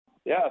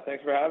Yeah,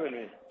 thanks for having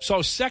me.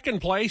 So second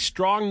place,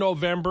 strong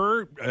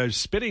November,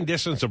 spitting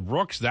distance of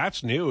Brooks,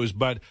 that's news,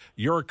 but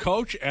you're a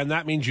coach, and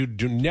that means you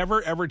do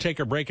never, ever take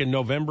a break in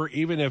November,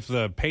 even if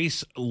the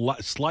pace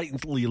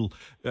slightly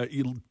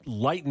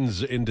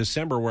lightens in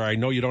December, where I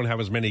know you don't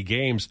have as many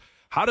games.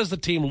 How does the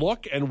team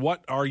look, and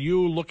what are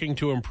you looking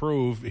to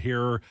improve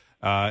here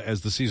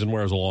as the season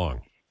wears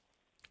along?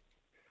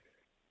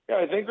 Yeah,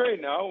 I think right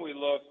now we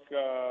look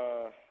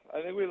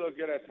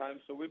good at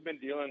times. So we've been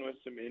dealing with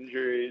some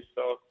injuries.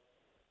 So,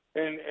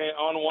 and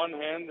on one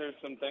hand, there's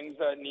some things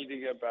that need to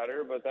get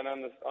better, but then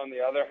on the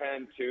other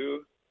hand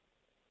too,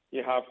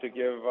 you have to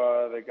give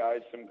the guys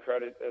some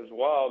credit as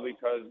well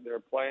because they're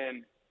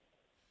playing.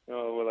 You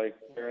know,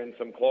 they're in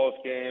some close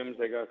games.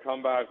 They got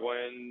comeback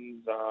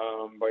wins.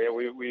 But yeah,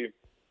 we've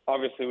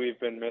obviously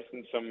been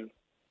missing some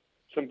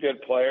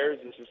good players.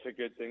 It's just a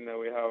good thing that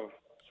we have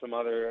some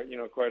other,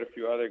 quite a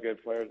few other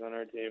good players on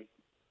our team.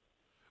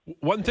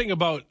 One thing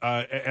about,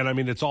 and I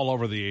mean, it's all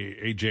over the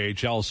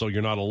AJHL, so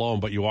you're not alone,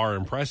 but you are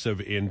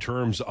impressive in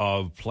terms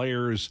of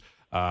players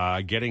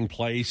getting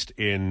placed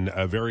in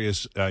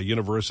various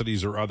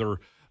universities or other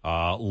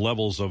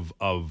levels of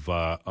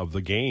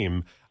the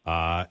game.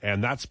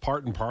 And that's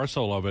part and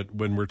parcel of it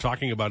when we're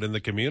talking about in the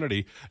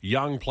community.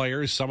 Young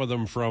players, some of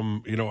them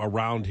from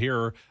around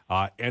here,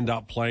 end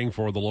up playing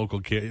for the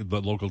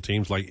local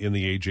teams like in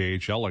the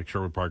AJHL, like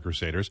Sherwood Park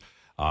Crusaders,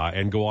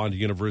 and go on to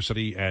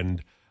university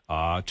and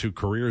to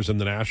careers in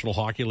the National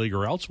Hockey League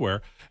or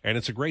elsewhere. And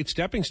it's a great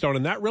stepping stone,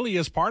 and that really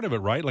is part of it,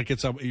 right? Like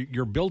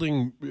you're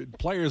building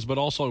players, but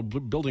also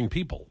building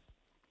people.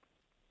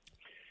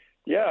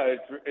 Yeah,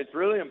 it's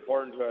really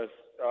important to us.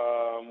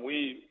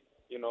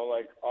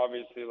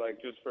 Obviously,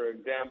 just for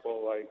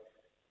example,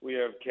 we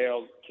have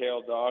Cale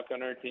Dock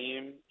on our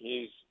team.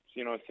 He's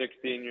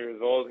 16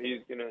 years old. He's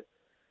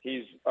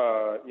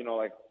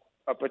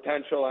a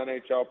potential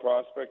NHL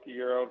prospect a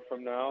year out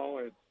from now.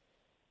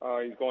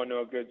 He's going to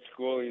a good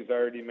school. He's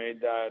already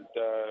made that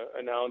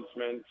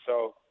announcement.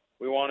 So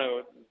we want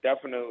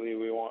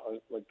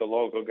like the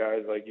local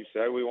guys, like you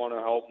said, we want to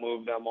help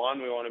move them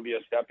on. We want to be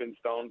a stepping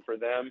stone for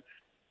them.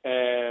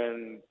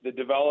 And the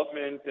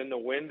development in the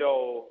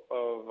window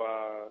of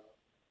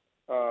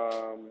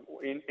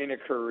in a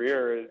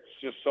career, it's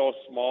just so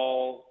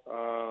small.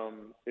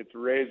 It's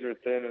razor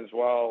thin as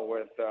well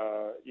with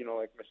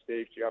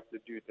mistakes. You have to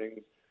do things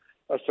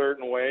a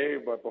certain way,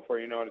 but before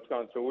you know it, it's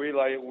gone. So we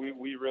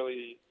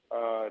really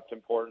it's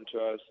important to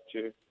us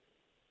to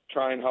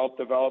try and help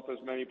develop as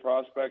many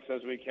prospects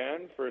as we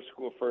can for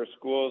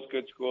schools,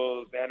 good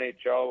schools,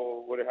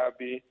 NHL, would it have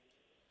be.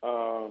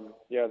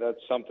 That's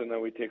something that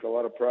we take a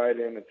lot of pride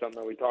in. It's something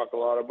that we talk a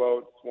lot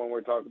about when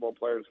we're talking about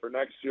players for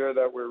next year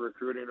that we're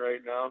recruiting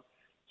right now.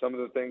 Some of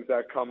the things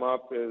that come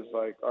up is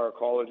like, our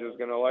college is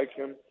going to like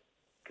him.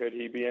 Could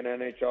he be an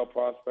NHL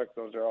prospect?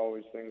 Those are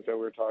always things that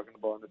we're talking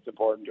about, and it's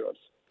important to us.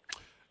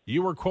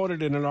 You were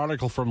quoted in an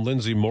article from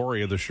Lindsay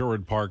Morey of the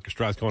Sherwood Park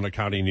Strathcona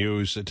County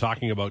News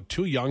talking about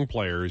two young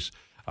players,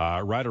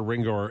 Ryder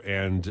Ringor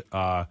and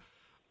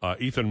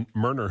Ethan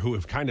Merner, who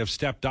have kind of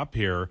stepped up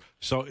here.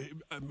 So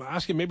I'm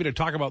asking maybe to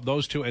talk about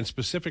those two and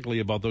specifically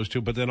about those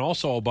two, but then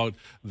also about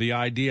the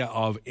idea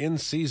of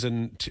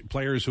in-season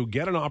players who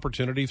get an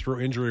opportunity through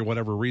injury or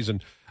whatever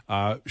reason,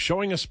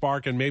 showing a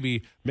spark and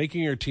maybe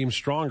making your team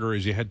stronger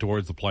as you head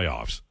towards the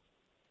playoffs.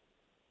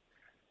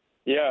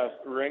 Yeah,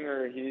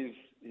 Ringer, he's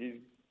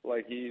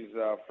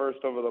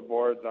first over the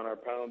boards on our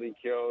penalty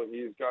kill.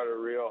 He's got a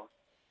real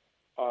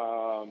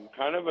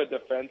kind of a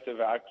defensive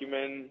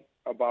acumen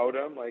about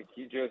him.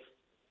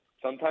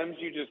 Sometimes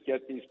you just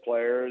get these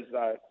players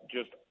that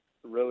just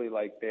really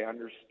they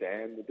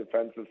understand the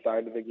defensive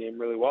side of the game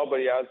really well, but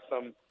he has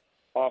some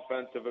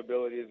offensive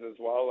abilities as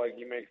well.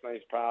 He makes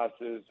nice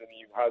passes and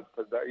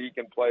he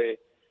can play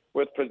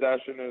with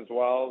possession as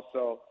well.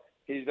 So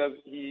he's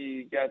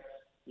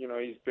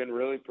been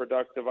really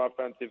productive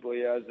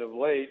offensively as of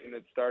late, and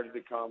it started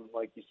to come,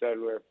 like you said,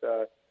 with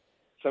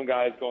some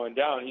guys going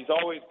down. He's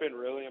always been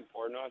really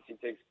important to us. He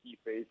takes key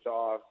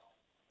face-offs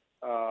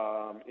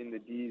in the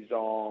D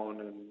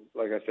zone, and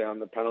like I say, on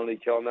the penalty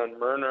kill. And then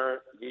Merner,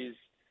 he's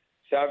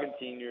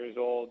 17 years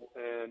old,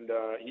 and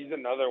he's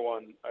another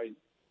one.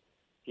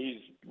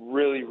 He's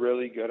really,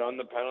 really good on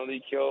the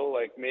penalty kill.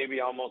 Maybe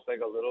almost a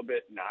little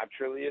bit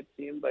naturally. It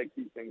seems like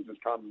these things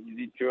just come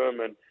easy to him,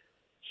 and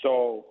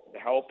so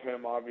help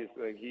him.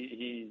 Obviously,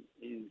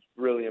 he's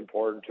really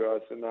important to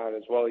us in that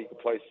as well. He can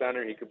play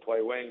center, he can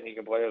play wing, he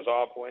can play as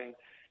off wing.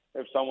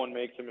 If someone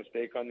makes a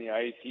mistake on the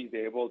ice, he's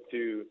able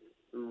to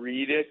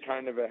read it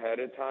kind of ahead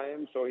of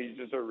time. So he's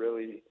just a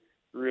really,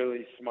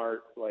 really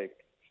smart,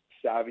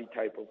 savvy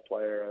type of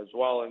player as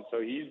well. And so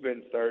he's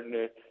been starting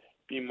to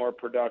be more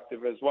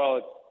productive as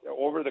well.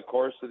 Over the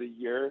course of the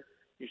year,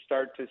 you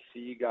start to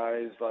see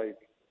guys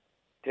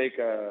take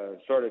a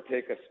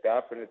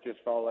step, and it just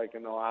felt like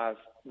in the last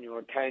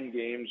 10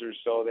 games or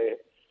so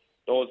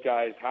those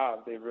guys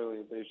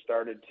they've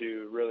started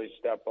to really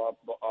step up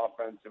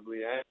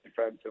offensively and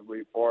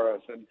defensively for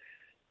us, and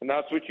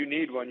that's what you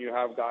need when you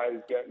have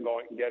guys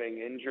getting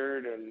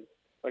injured. And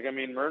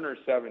Merner's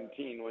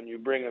 17. When you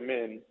bring him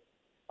in,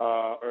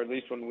 or at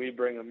least when we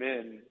bring him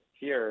in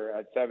here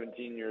at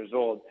 17 years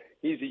old,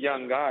 he's a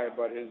young guy,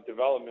 but his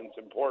development's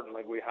important.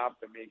 Like, we have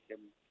to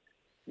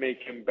make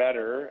him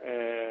better,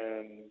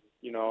 and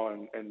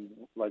and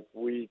like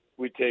we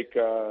take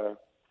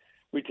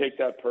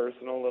that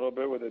personal a little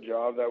bit with the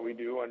job that we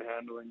do on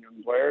handling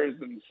young players,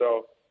 and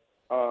so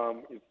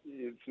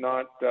it's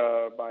not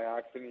by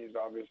accident. He's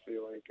obviously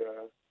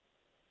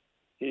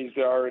he's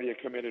already a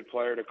committed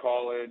player to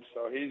college,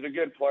 so he's a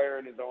good player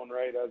in his own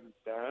right as it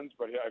stands,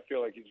 but I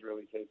feel like he's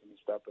really taken a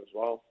step as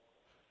well.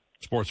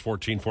 Sports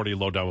 1440,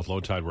 Lowdown with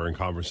Lowetide. We're in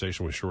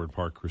conversation with Sherwood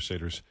Park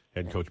Crusaders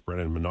head coach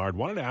Brennan Menard.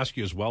 Wanted to ask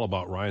you as well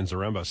about Ryan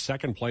Zaremba,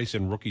 second place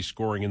in rookie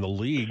scoring in the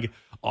league,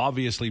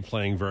 obviously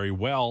playing very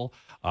well,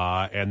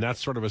 and that's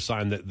sort of a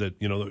sign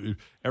that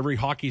every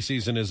hockey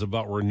season is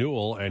about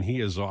renewal, and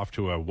he is off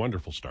to a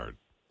wonderful start.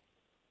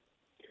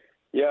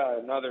 Yeah,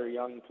 another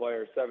young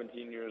player,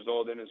 17 years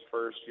old, in his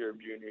first year of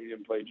junior. He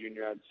didn't play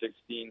junior at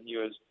 16. He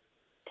was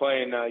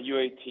playing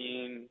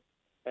U18,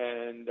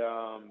 and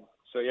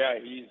so yeah,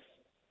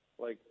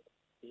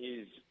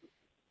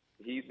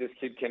 this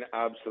kid can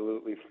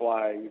absolutely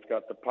fly. He's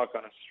got the puck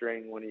on a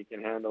string when he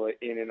can handle it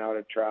in and out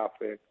of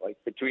traffic, like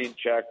between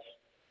checks,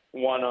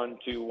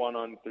 1-on-2,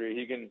 1-on-3.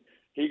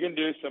 He can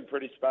do some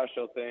pretty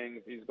special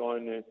things. He's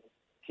going to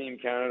Team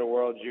Canada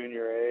World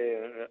Junior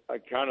A, and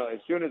as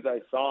soon as I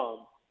saw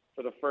him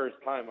for the first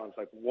time, I was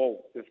like,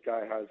 whoa, this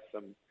guy has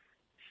some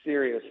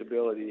serious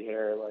ability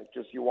here. Like,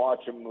 just you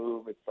watch him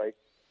move, it's like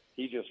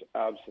he just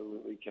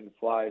absolutely can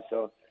fly.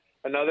 So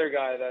another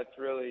guy that's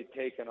really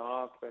taken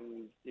off,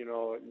 and,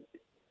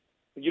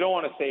 you don't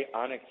want to say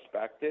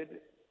unexpected,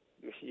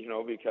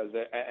 because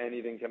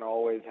anything can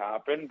always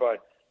happen, but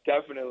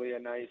definitely a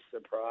nice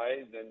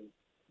surprise, and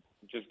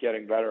just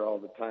getting better all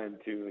the time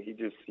too. He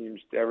just seems,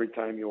 every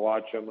time you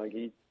watch him, like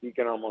he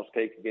can almost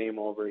take a game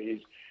over.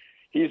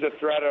 He's a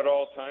threat at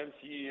all times.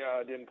 He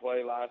didn't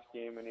play last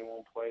game, and he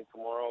won't play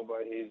tomorrow,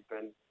 but he's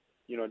been,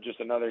 just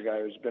another guy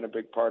who's been a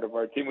big part of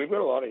our team. We've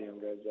got a lot of young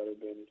guys that have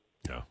been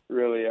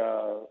really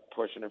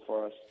pushing it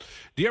for us.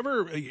 Do you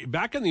ever,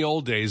 back in the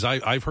old days,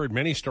 I've heard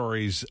many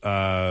stories,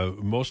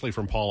 mostly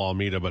from Paul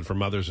Almeida, but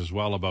from others as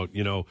well, about,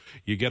 you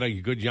get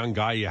a good young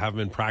guy, you have him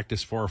in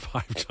practice 4 or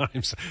 5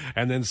 times,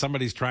 and then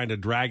somebody's trying to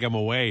drag him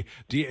away.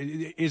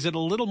 Is it a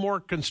little more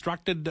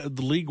constructed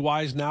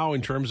league-wise now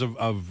in terms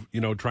of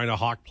trying to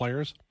hawk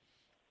players?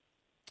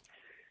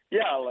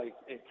 Yeah,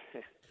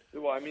 the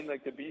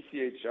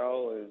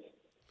BCHL is,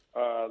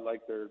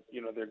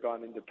 they're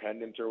gone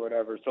independent or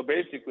whatever. So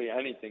basically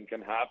anything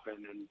can happen.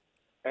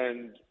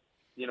 And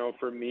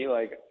for me,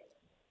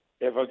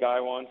 if a guy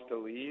wants to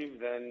leave,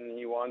 then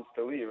he wants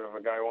to leave. If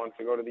a guy wants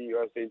to go to the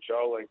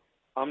USHL,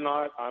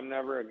 I'm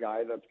never a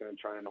guy that's going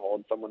to try and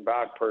hold someone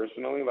back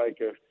personally.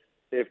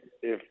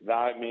 If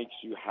that makes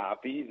you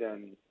happy,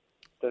 then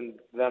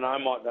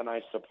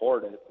I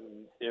support it.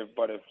 And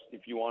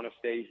if you want to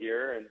stay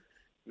here, and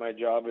my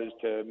job is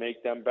to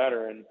make them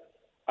better. And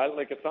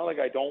it's not like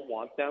I don't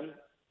want them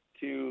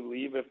to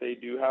leave if they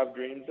do have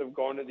dreams of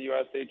going to the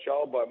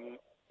USHL, but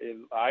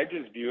I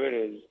just view it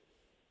as,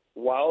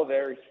 while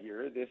they're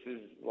here, this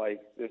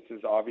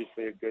is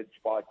obviously a good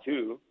spot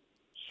too.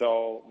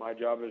 So my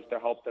job is to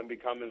help them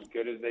become as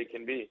good as they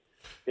can be.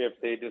 If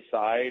they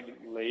decide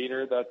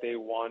later that they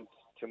want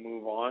to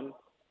move on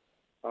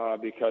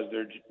because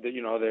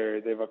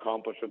they've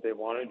accomplished what they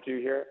wanted to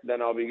here,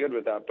 then I'll be good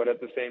with that. But at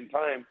the same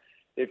time,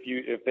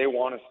 if they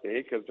want to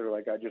stay, because they're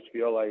like, I just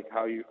feel like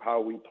how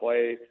we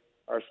play,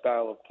 our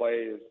style of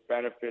play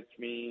benefits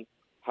me,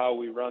 how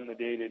we run the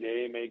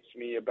day-to-day makes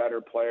me a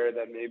better player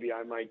that maybe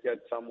I might get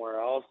somewhere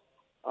else,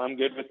 I'm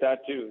good with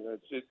that too.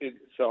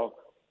 So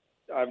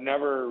I've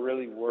never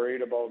really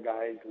worried about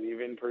guys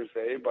leaving per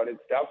se, but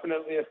it's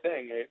definitely a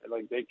thing.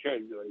 They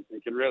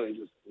could really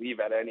just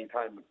leave at any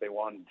time if they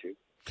wanted to.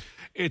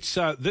 It's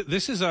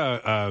this is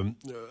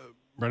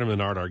Brennan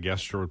Menard, our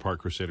guest, Sherwood Park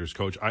Crusaders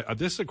coach.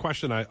 This is a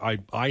question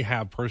I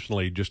have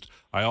personally.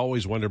 I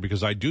always wonder,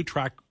 because I do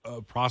track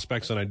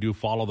prospects and I do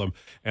follow them,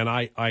 and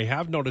I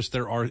have noticed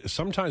there are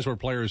some times where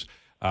players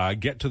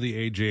get to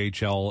the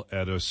AJHL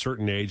at a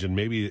certain age, and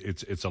maybe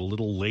it's a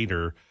little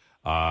later,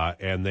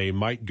 and they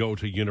might go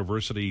to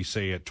university,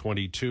 say at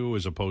 22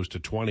 as opposed to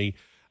 20.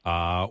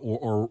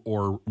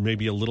 Or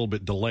maybe a little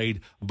bit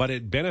delayed, but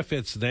it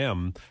benefits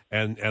them.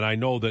 And I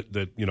know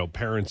that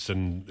parents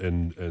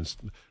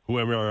and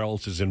whoever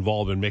else is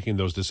involved in making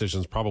those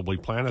decisions probably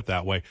plan it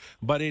that way.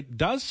 But it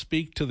does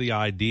speak to the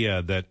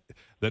idea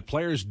that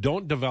players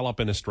don't develop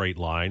in a straight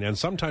line, and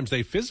sometimes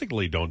they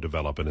physically don't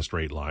develop in a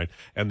straight line.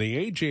 And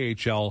the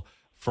AJHL,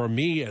 for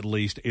me at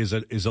least, is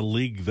a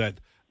league that,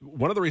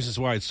 one of the reasons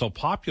why it's so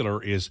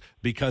popular is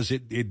because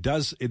it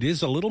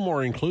is a little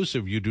more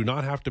inclusive. You do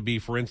not have to be,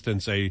 for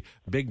instance, a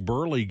big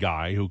burly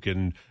guy who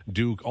can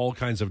do all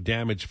kinds of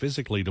damage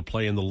physically to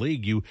play in the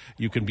league. You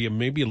can be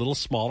maybe a little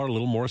smaller, a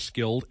little more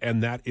skilled,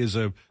 and that's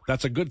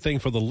a good thing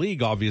for the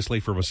league,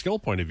 obviously, from a skill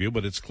point of view,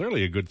 but it's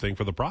clearly a good thing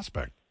for the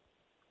prospect.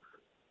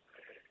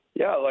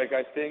 Yeah,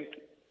 I think,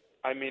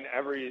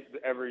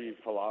 every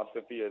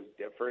philosophy is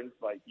different.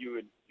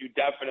 You you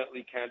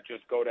definitely can't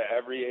just go to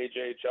every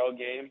AJHL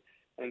game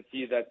and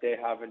see that they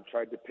haven't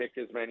tried to pick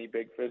as many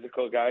big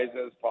physical guys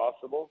as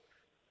possible,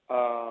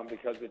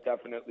 because it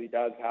definitely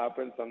does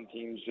happen. Some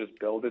teams just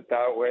build it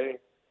that way.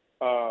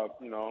 A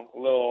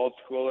little old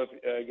school,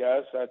 I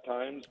guess, at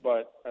times,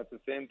 but at the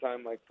same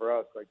time, like for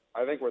us, like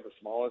I think we're the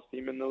smallest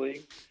team in the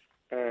league,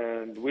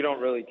 and we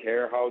don't really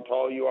care how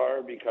tall you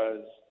are,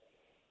 because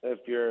if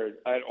you're,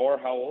 or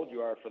how old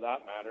you are for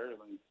that matter,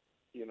 like,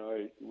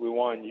 we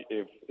want you,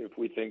 if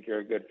we think you're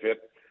a good fit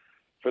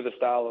for the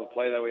style of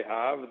play that we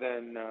have,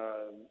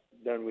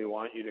 then we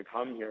want you to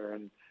come here.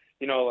 And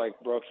like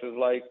Brooks is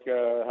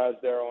has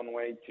their own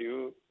way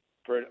too,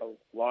 for a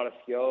lot of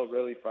skill,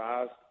 really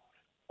fast.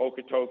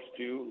 Okotoks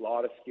too, a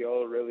lot of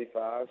skill, really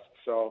fast.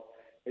 So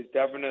it's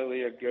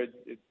definitely good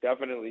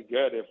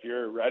if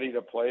you're ready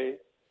to play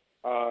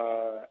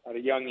at a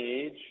young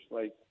age.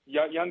 Like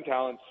young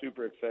talent's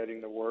super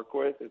exciting to work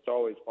with. It's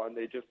always fun.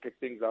 They just pick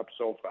things up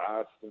so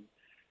fast. And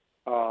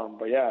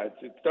but yeah,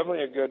 it's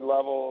definitely a good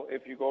level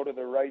if you go to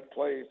the right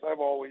place. I've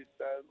always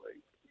said, like,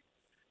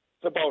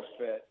 it's about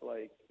fit.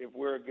 Like, if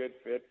we're a good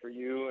fit for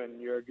you and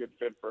you're a good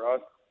fit for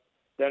us,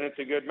 then it's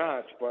a good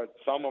match. But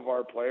some of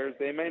our players,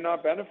 they may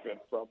not benefit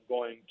from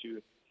going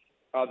to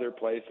other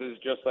places,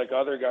 just like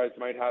other guys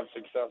might have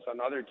success on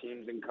other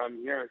teams and come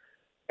here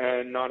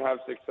and not have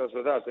success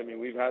with us. I mean,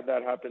 we've had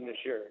that happen this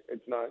year.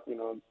 It's not,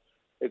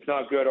 it's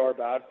not good or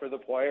bad for the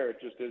player. It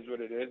just is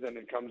what it is, and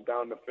it comes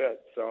down to fit.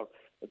 So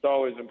it's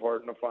always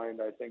important to find,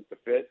 I think, the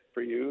fit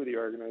for you, the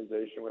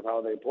organization, with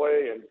how they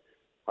play and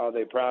how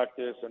they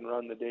practice and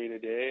run the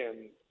day-to-day.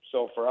 And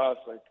so for us,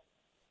 like,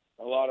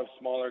 a lot of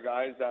smaller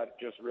guys that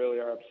just really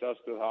are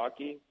obsessed with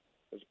hockey,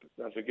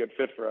 that's a good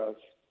fit for us.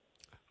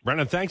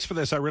 Brennan, thanks for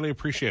this. I really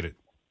appreciate it.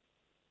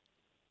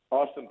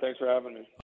 Awesome. Thanks for having me.